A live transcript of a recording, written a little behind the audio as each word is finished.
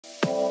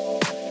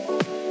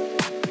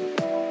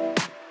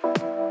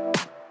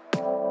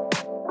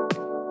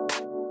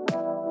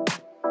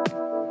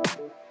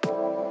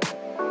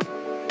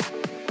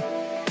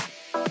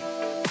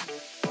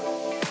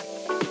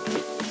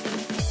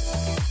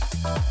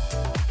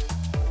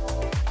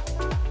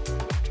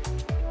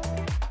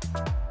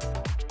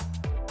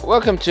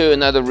Welcome to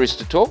another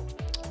Rooster Talk.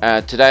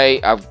 Today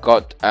I've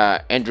got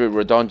Andrew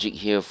Radonjic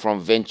here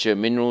from Venture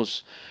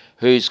Minerals,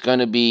 who's going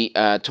to be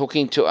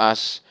talking to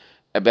us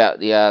about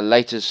the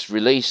latest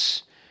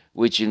release,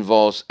 which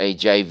involves a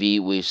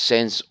JV with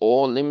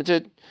SensOre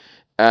Limited.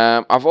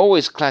 I've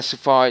always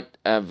classified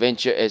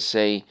Venture as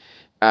a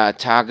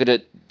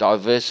Targeted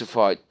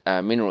Diversified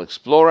Mineral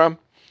Explorer.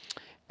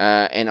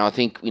 And I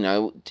think,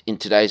 in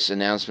today's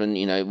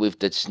announcement, with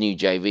this new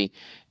JV,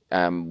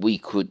 we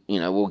could,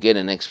 we'll get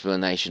an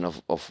explanation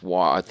of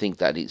why I think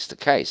that is the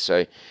case.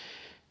 So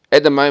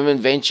at the moment,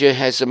 Venture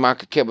has a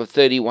market cap of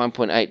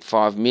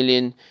 31.85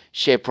 million.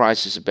 Share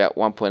price is about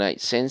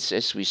 1.8 cents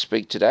as we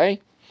speak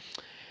today.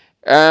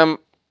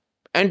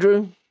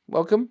 Andrew,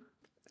 welcome.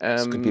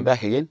 It's good to be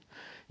back again.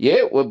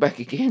 Yeah, we're back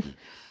again.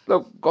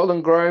 Look,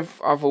 Golden Grove,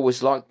 I've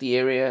always liked the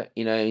area,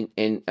 and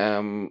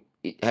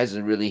it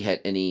hasn't really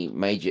had any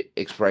major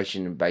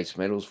exploration in base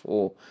metals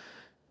for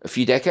a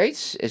few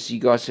decades, as you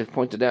guys have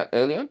pointed out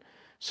early on.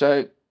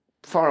 So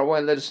far away,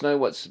 let us know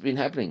what's been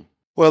happening.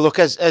 Well, look,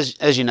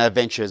 as you know,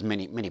 Venture has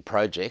many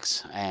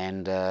projects,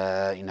 and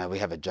we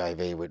have a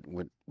JV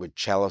with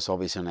Chalice,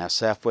 obviously, on our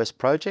Southwest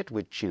project,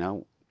 which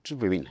we've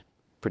been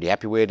pretty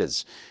happy with.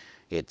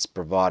 It's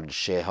provided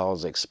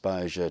shareholders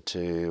exposure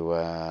to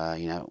a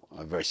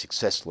very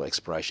successful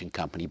exploration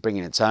company,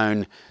 bringing its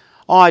own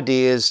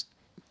ideas,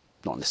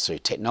 not necessarily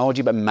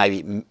technology, but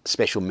maybe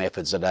special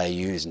methods that they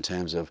use in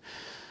terms of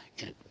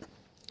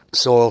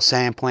soil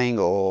sampling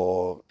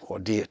or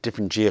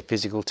different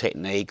geophysical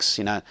techniques.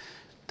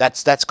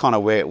 That's kind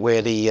of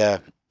where the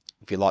if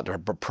you like, the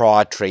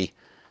proprietary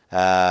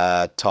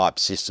type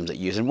systems that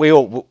use, and we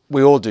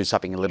all do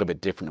something a little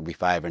bit different that we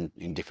favour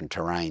in different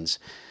terrains,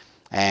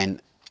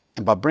 and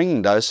by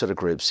bringing those sort of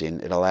groups in,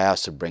 it allows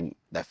us to bring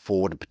that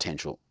forward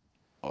potential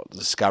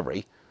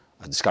discovery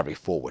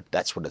forward.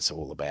 That's what it's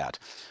all about.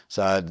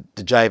 So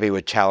the JV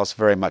with Chalice,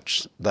 very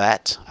much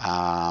that.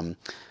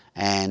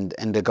 And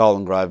the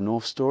Golden Grove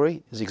North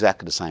story is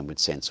exactly the same with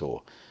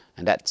SensOre,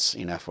 and that's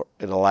it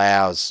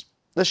allows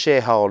the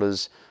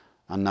shareholders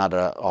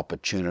another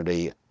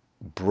opportunity,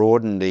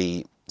 broaden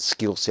the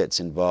skill sets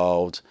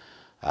involved.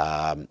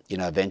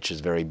 Venture's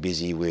very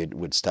busy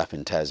with stuff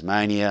in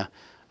Tasmania.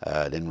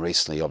 Then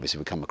recently, obviously,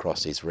 we come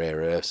across these rare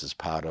earths as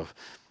part of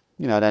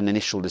that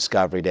initial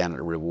discovery down at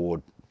the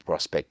Reward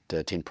prospect,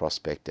 tin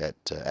prospect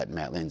at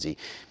Mount Lindsay.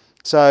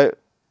 So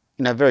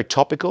very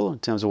topical in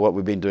terms of what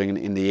we've been doing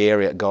in the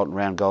area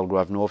around Golden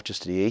Grove North,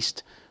 just to the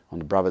east, on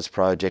the Brothers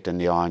Project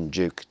and the Iron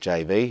Duke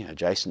JV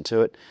adjacent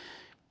to it.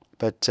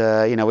 But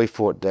we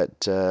thought that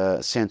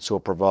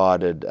SensOre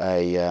provided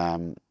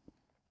a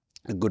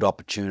good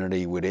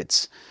opportunity with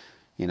its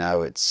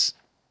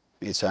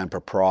own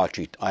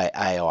proprietary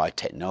AI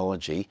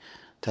technology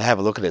to have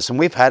a look at this. And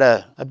we've had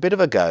a bit of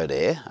a go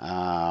there.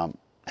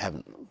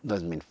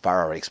 Doesn't mean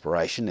thorough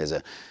exploration. There's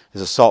a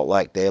salt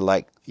lake there,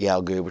 Lake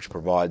Yalgoo, which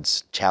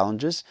provides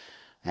challenges,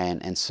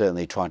 and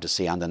certainly trying to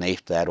see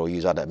underneath that or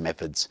use other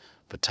methods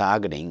for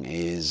targeting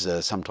is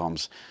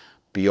sometimes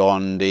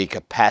beyond the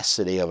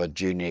capacity of a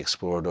junior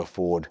explorer to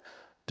afford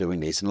doing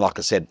this. And like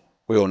I said,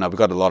 we all know we've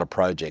got a lot of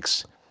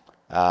projects,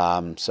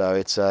 so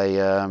it's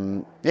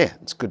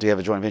it's good to have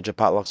a joint venture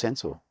partner like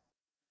SensOre.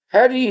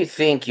 How do you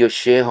think your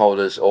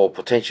shareholders or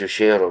potential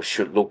shareholders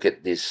should look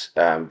at this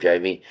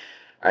JV?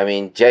 I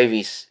mean,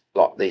 JVs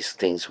like these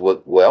things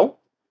work well.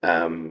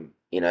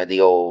 They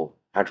all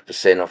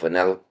 100% of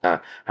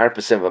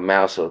 100% of a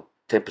mouse or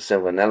 10%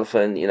 of an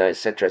elephant,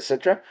 etc.,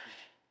 etc.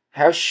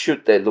 How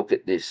should they look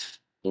at this,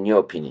 in your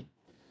opinion?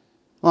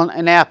 Well,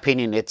 in our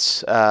opinion,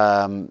 it's like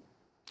I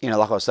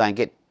was saying,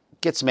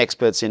 get some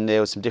experts in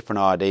there with some different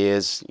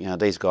ideas.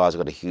 These guys have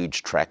got a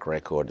huge track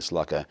record. It's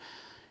like a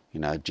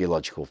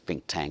geological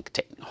think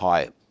tank,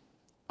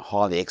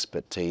 highly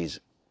expertise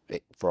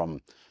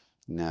from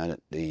in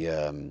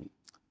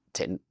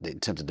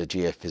terms of the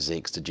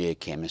geophysics, the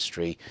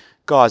geochemistry,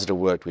 guys that have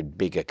worked with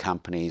bigger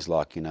companies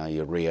like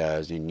your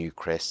Rios, your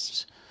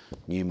Newcrests,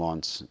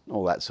 Newmonts,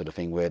 all that sort of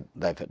thing, where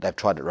they've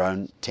tried their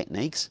own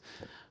techniques,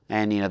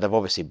 and they've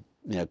obviously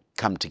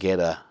come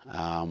together.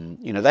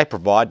 They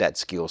provide that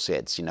skill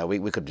sets.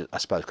 We could, I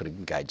suppose, could have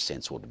engaged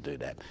SensOre to do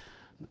that,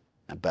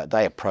 but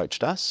they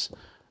approached us.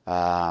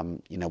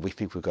 We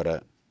think we've got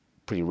a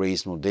pretty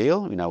reasonable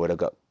deal. Where they've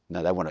got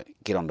they want to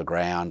get on the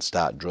ground,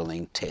 start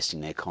drilling,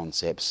 testing their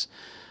concepts.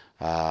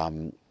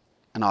 And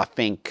I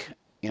think,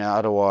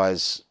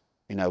 otherwise,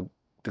 the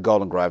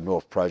Golden Grove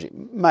North project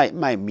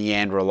may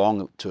meander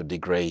along to a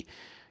degree,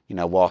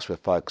 whilst we're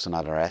focused on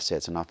other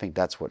assets. And I think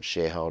that's what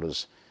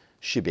shareholders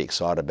should be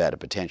excited about, the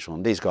potential.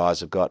 And these guys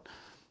have got,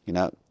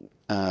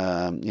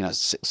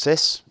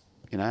 success,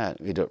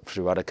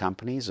 through other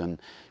companies,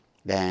 and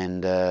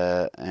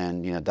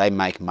they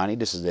make money.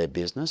 This is their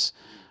business.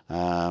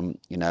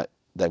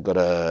 They've got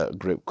a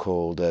group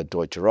called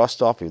Deutsche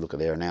Rostoff. If you look at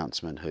their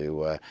announcement,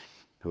 who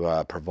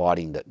are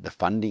providing the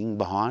funding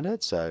behind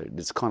it. So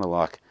it's kind of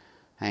like,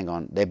 hang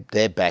on,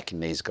 they're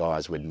backing these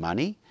guys with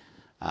money,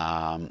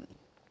 so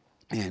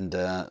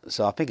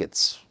I think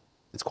it's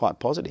quite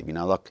positive.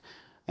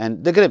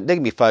 And they're going to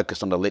be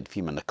focused on the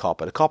lithium and the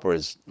copper. The copper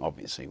is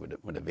obviously with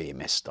the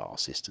VMS style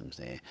systems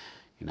there,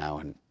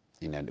 and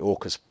the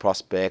Orcus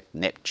prospect,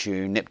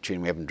 Neptune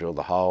we haven't drilled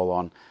the hole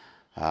on,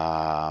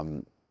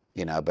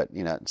 but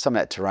some of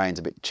that terrain's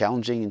a bit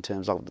challenging in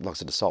terms of, like I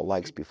said, the salt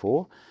lakes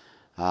before.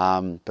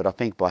 But I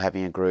think by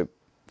having a group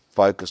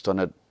focused on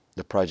it,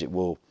 the project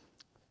will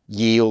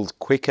yield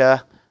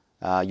quicker.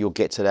 You'll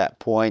get to that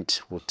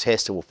point. We'll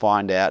test it. We'll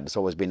find out. There's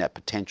always been that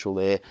potential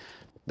there.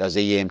 Those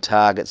EM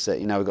targets that,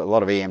 we've got a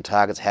lot of EM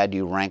targets. How do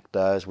you rank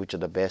those? Which are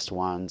the best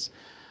ones?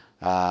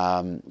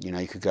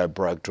 You could go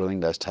broke drilling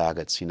those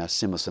targets.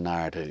 Similar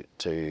scenario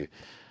to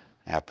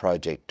our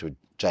project with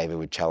JV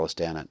with Chalice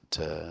down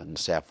in the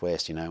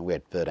southwest. We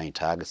had 13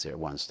 targets there at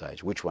one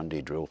stage. Which one do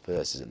you drill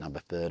first? Is it number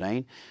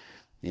 13?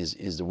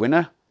 Is the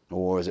winner,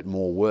 or is it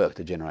more work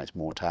that generates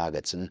more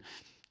targets?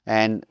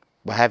 And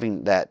by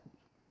having that,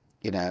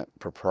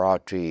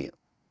 proprietary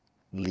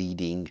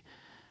leading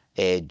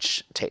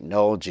edge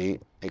technology,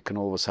 it can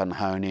all of a sudden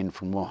hone in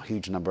from a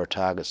huge number of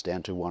targets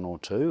down to one or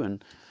two,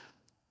 and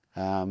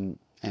come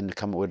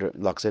up with,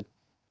 like I said,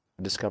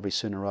 a discovery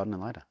sooner rather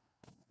than later.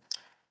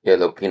 Yeah,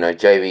 look,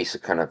 JV's the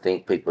kind of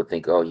thing people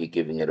think, oh, you're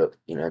giving it up,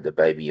 the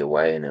baby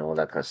away and all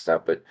that kind of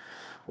stuff. But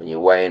when you're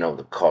weighing all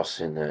the costs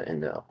and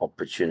the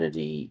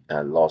opportunity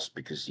loss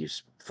because you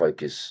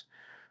focus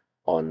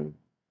on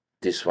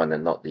this one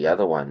and not the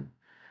other one.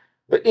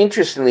 But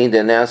interestingly, in the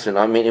announcement,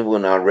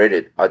 when I read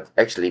it, I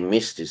actually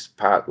missed this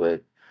part where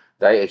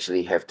they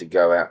actually have to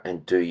go out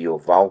and do your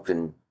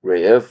Vulcan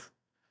rare earth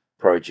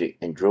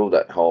project and drill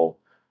that hole.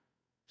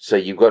 So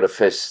you've got to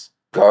first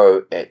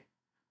go at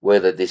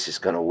whether this is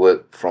going to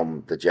work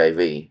from the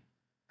JV.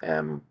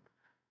 And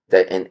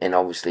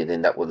obviously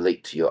then that will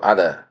lead to your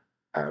other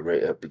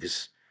rare earth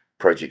because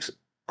projects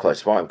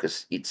close by,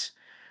 because it's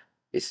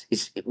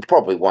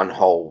probably one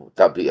whole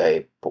WA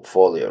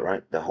portfolio,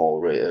 right? The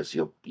whole rare earths,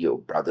 your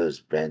brothers,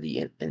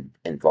 Brandy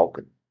and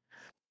Vulcan.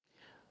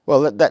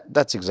 Well,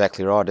 that's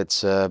exactly right.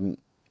 It's when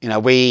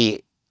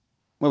we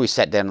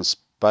sat down and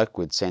spoke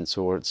with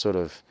SensOre, it's sort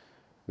of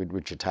with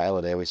Richard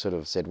Taylor there, we sort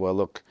of said, well,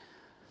 look,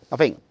 I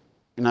think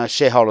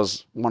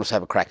shareholders want us to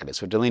have a crack at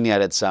this. We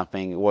delineated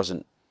something. It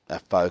wasn't a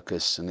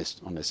focus on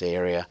this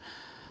area.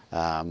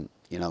 Like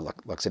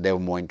I said, they were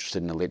more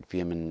interested in the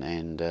lithium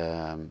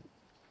and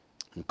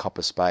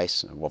copper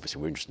space.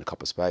 Obviously, we're interested in the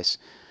copper space.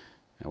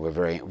 We're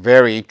very,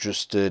 very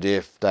interested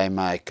if they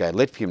make a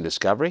lithium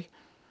discovery,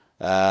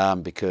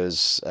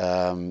 because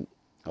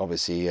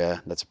obviously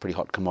that's a pretty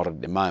hot commodity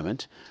at the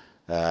moment,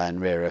 and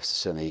rare earths are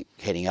certainly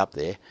heading up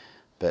there.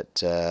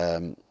 But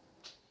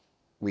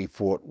we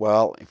thought,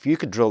 well, if you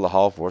could drill the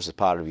hole for us as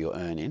part of your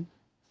earning,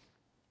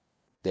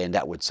 then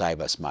that would save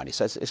us money.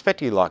 So it's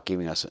effectively like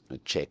giving us a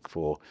check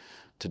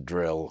to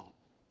drill,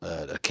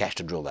 a cash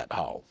to drill that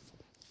hole.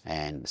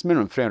 And it's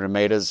minimum 300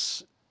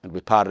 metres. It'll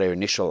be part of their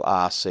initial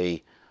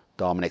RC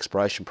diamond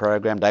exploration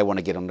program. They want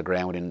to get on the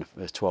ground within the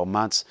first 12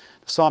 months.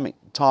 The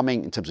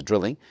timing in terms of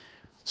drilling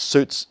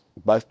suits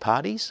both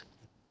parties.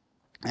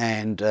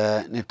 And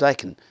if they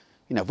can,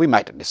 if we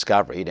make the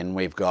discovery, then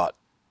we'll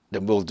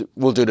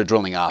do the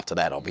drilling after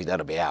that.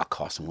 That'll be our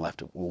cost, and we'll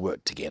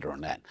work together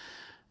on that.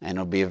 And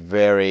it'll be a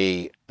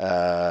very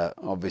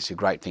obviously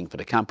great thing for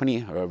the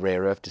company, or a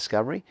rare earth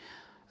discovery.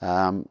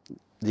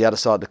 The other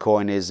side of the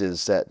coin is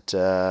that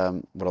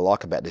what I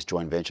like about this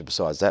joint venture,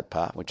 besides that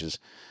part, which is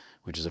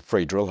a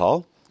free drill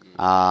hole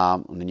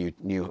on the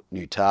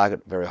new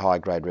target, very high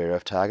grade rare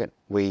earth target.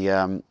 We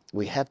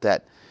have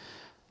that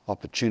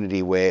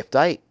opportunity where if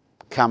they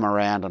come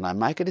around and they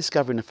make a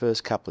discovery in the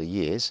first couple of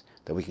years,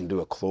 that we can do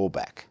a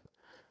clawback,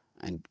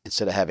 and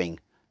instead of having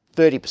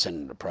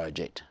 30% of the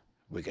project,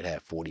 we could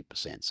have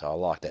 40%. So I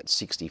like that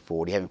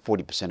 60-40, having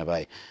 40% of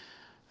a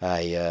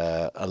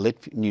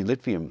new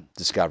lithium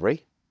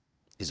discovery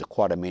is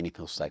quite a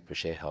meaningful stake for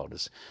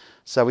shareholders.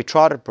 So we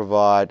try to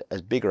provide a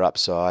bigger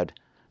upside,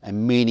 a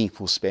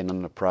meaningful spend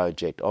on the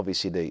project.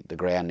 Obviously the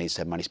ground needs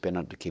to have money spent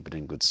on it to keep it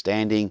in good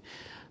standing.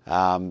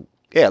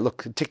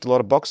 Look, it ticked a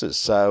lot of boxes.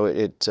 So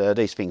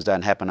these things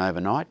don't happen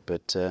overnight,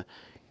 but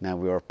we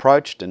were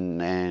approached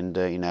and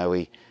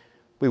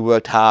we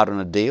worked hard on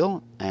a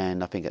deal,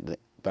 and I think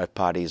both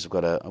parties have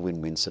got a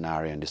win-win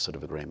scenario in this sort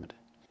of agreement.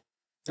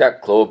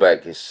 That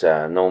clawback is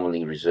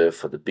normally reserved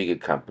for the bigger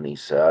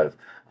companies, so I've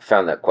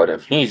found that quite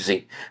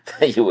amusing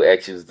that you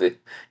actually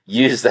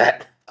use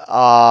that.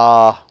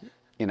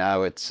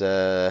 It's...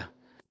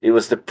 It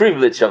was the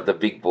privilege of the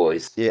big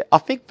boys. Yeah, I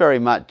think very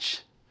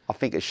much. I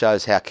think it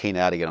shows how keen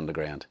they are to get on the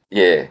ground.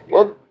 Yeah,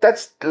 well,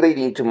 that's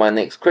leading to my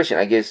next question.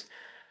 I guess,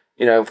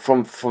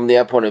 from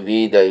their point of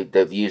view,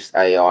 they've used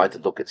AI to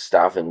look at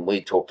stuff, and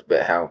we talked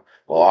about how,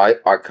 well,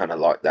 I kind of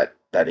like that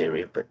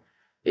area, but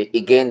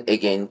again,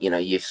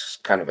 you've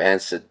kind of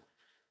answered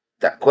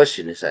that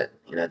question, is that,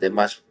 they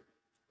must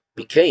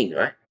be keen,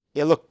 right?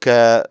 Yeah, look,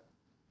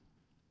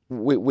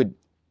 with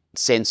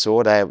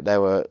SensOre, they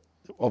were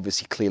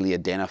obviously clearly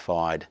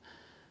identified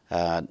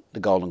the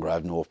Golden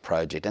Grove North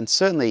project, and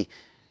certainly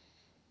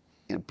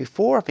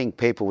before, I think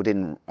people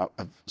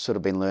have sort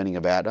of been learning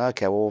about,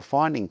 okay, well, we're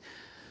finding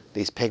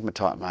these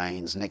pegmatite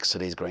veins next to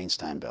these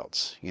greenstone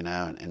belts, you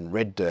know, and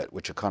red dirt,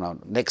 which are kind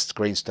of next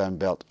greenstone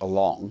belt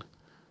along.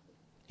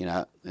 You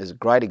know, there's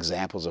great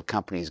examples of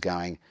companies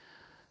going,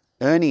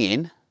 earning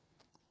in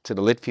to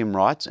the lithium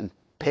rights and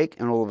peg,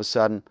 and all of a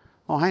sudden,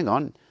 oh, hang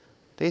on,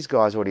 these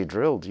guys already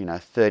drilled, you know,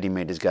 30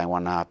 metres going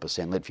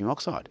 1.5% lithium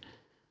oxide.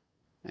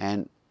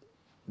 And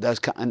those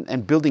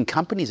and building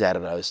companies out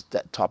of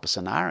that type of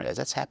scenarios,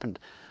 that's happened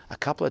a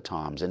couple of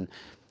times. And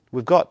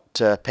we've got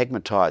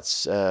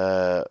pegmatites,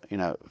 you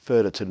know,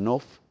 further to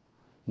the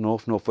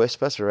northwest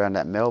of us, around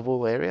that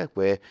Melville area,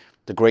 where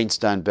the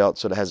greenstone belt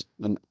sort of has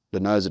the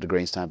nose of the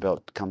greenstone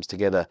belt comes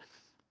together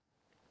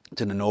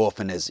to the north,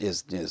 and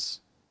there's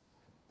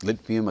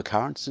lithium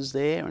occurrences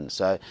there, and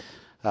so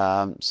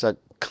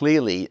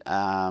clearly,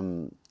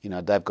 you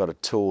know, they've got a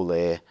tool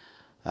there,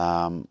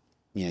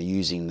 you know,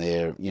 using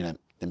their, you know,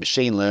 the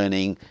machine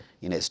learning,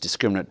 you know, its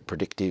discriminate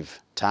predictive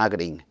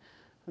targeting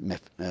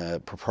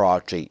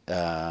proprietary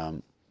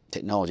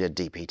technology,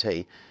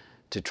 DPT,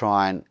 to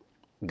try and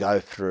go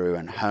through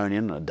and hone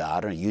in on the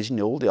data, and using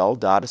all the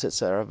old data sets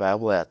that are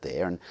available out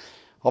there. And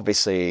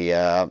obviously,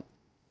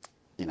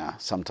 you know,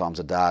 sometimes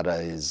the data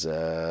is,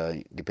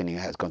 depending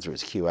on how it's gone through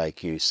its QA,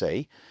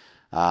 QC,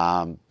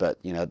 but,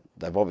 you know,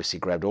 they've obviously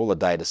grabbed all the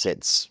data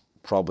sets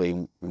probably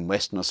in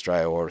Western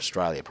Australia or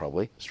Australia,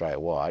 probably,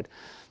 Australia-wide,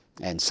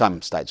 and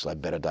some states will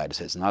have better data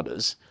sets than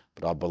others.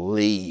 But I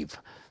believe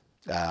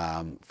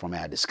from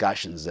our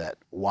discussions that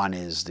one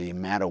is the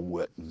amount of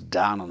work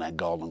done on that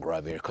Golden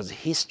Grove area, because the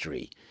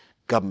history,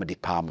 government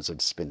departments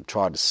have been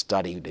trying to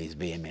study these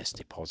VMS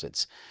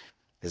deposits.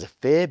 There's a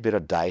fair bit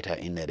of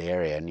data in that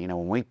area, and, you know,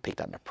 when we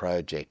picked up the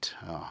project,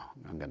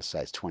 I'm going to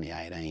say it's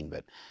 2018,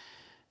 but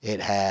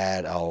it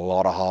had a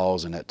lot of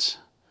holes in it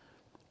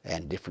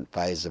and different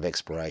phases of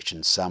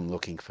exploration, some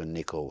looking for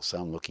nickel,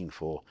 some looking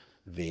for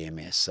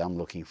VMS, some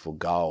looking for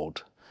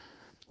gold,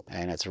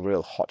 and it's a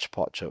real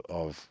hodgepodge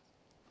of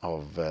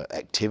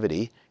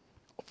activity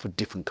for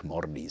different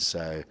commodities.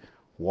 So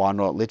why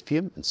not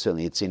lithium? And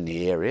certainly it's in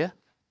the area,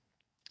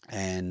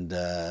 and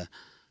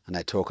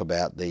they talk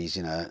about these,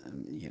 you know,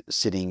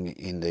 sitting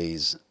in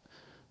these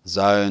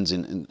zones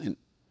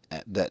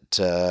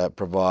that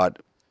provide,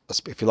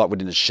 if you like,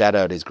 within the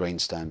shadow of these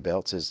greenstone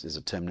belts. There's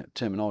a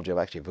terminology I've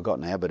actually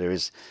forgotten now, but there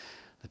is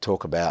a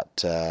talk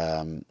about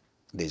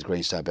these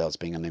greenstone belts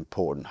being an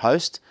important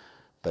host,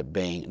 but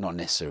being not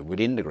necessarily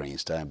within the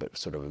greenstone, but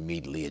sort of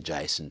immediately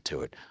adjacent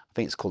to it. I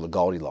think it's called the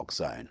Goldilocks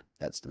zone.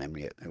 That's the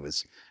memory. It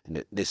was,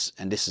 and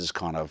this is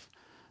kind of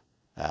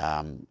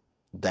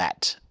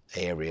that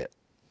area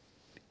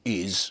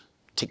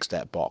ticks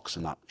that box,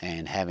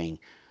 and having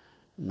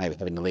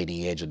the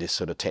leading edge of this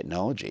sort of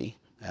technology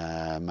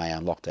may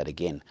unlock that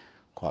again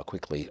quite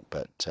quickly.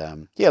 But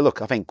yeah,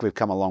 look, I think we've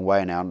come a long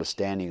way in our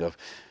understanding of,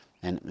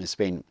 and it's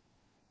been,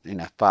 you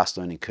know, fast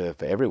learning curve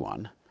for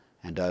everyone,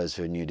 and those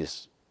who knew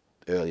this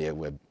earlier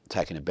were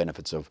taking the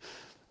benefits of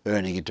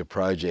earning into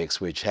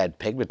projects which had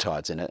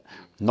pegmatites in it,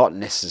 not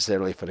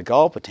necessarily for the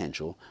gold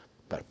potential,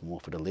 but more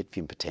for the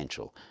lithium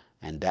potential.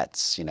 And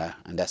that's, you know,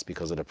 and that's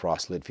because of the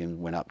price of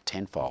lithium went up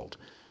tenfold,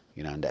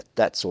 you know, and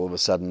that's all of a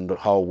sudden the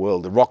whole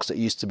world. The rocks that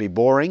used to be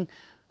boring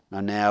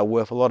are now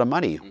worth a lot of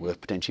money,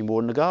 worth potentially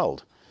more than the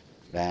gold.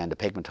 And the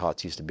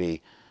pegmatites used to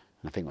be,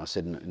 and I think I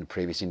said in the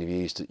previous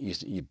interview,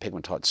 you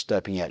pegmatite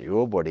stoping out your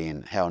ore body,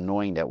 and how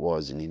annoying that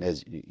was. And, you know,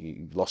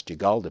 you lost your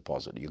gold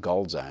deposit, your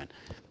gold zone,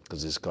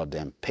 because this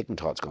goddamn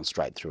pegmatite's gone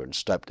straight through it and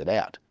stoped it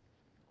out.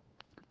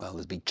 Well,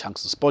 there's big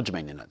chunks of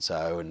spodumene in it,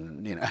 so,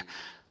 and, you know,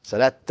 so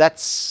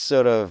that's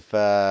sort of,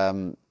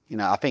 you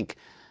know, I think,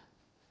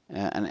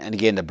 and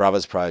again, the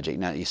Brothers Project, you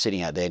know, you're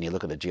sitting out there and you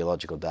look at the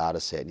geological data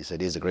set and you say,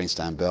 here's the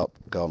Greenstone Belt,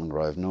 Golden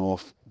Grove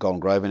North, Golden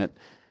Grove in it,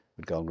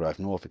 with Golden Grove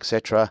North,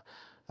 etc.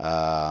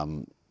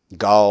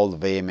 Gold,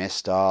 VMS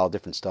style,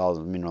 different styles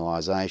of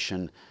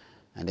mineralisation,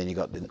 and then you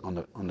got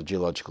on the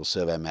geological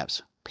survey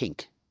maps,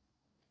 pink,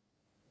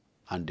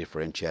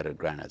 undifferentiated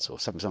granites, or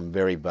some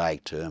very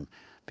vague term,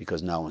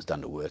 because no one's done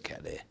the work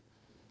out there.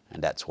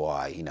 And that's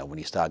why, you know, when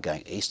you start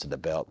going east of the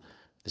belt,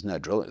 there's no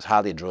drill. There's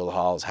hardly drill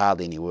holes,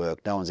 hardly any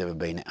work. No one's ever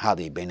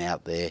hardly been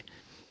out there,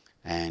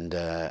 and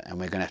we're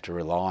going to have to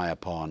rely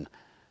upon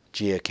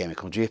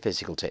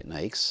geophysical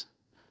techniques,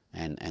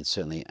 and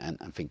certainly, and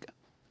I think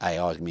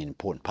AI is going to be an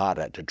important part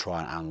of that, to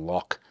try and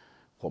unlock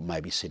what may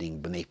be sitting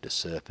beneath the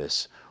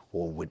surface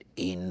or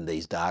within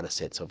these data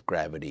sets of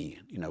gravity.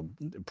 You know,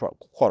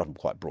 quite often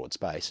quite broad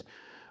space,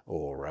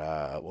 or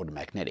the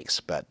magnetics.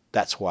 But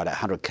that's why that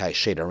 100k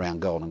sheet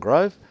around Golden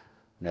Grove,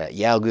 that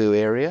Yalgoo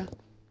area,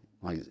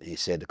 like he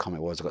said, the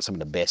comment was, I've got some of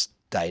the best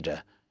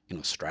data in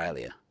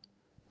Australia.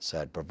 So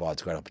it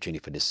provides a great opportunity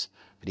for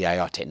the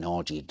AI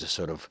technology to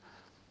sort of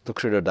look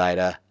through the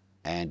data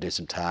and do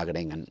some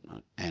targeting,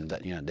 and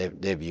you know,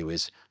 their view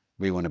is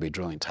we want to be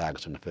drilling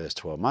targets in the first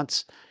 12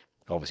 months.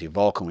 Obviously,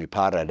 Vulcan will be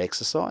part of that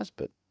exercise,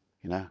 but,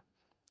 you know,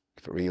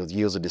 if it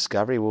yields a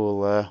discovery,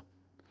 will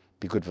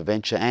be good for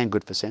venture and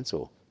good for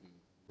SensOre.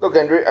 Look,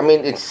 Andrew, I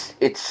mean, it's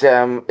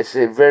a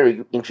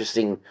very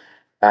interesting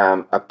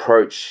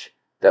approach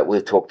that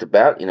we've talked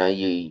about. You know,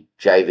 you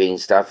JV and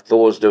stuff.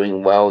 Thor's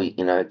doing well.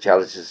 You know,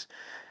 Chalice is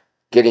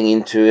getting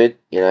into it.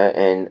 You know,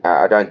 and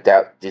I don't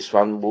doubt this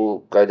one will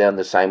go down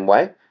the same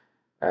way.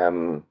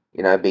 You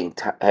know,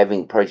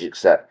 having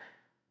projects that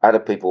other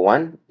people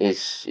won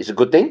is a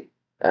good thing.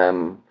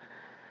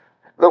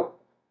 Look,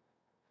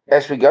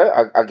 as we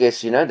go, I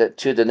guess, you know, that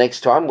to the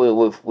next time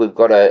we've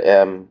got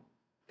a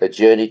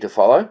journey to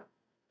follow,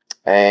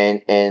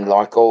 and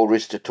like all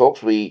Rooster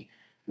Talks, we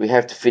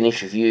have to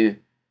finish with you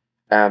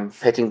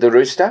petting the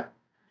rooster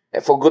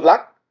for good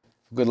luck.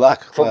 Good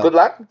luck. Good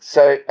luck.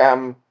 So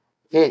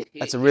yeah,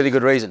 That's a really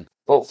good reason.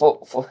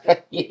 For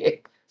yeah.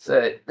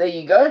 So there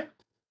you go.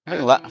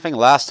 I think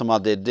last time I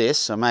did this,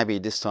 so maybe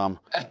this time.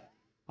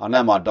 I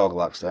know my dog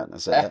likes that.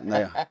 So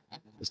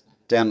just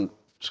down,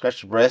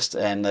 scratch the breast,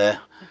 and they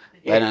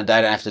don't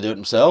have to do it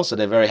themselves, so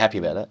they're very happy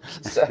about it.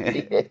 So,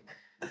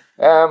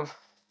 yeah.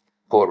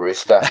 Poor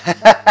rooster.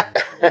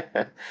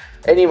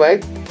 Anyway,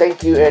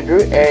 thank you,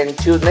 Andrew, and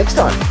till next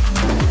time.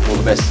 All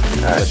the best.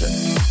 Pleasure.